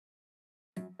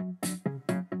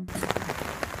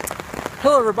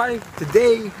Hello everybody,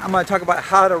 today I'm going to talk about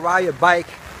how to ride a bike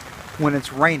when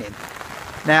it's raining.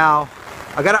 Now,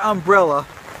 I got an umbrella,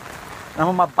 I'm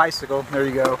on my bicycle, there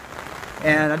you go,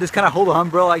 and I just kind of hold the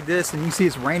umbrella like this and you see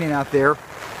it's raining out there,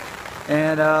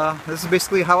 and this is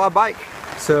basically how I bike.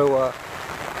 So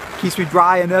keeps me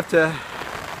dry enough to,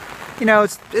 you know,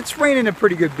 it's raining a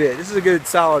pretty good bit. This is a good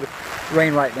solid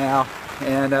rain right now,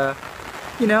 and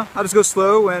you know, I'll just go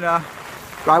slow and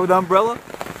ride with the umbrella.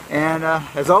 And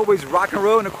as always, rock and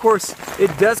roll, and of course,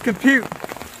 it does compute.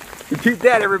 Compute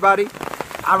that, everybody.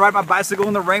 I ride my bicycle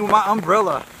in the rain with my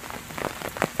umbrella.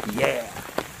 Yeah.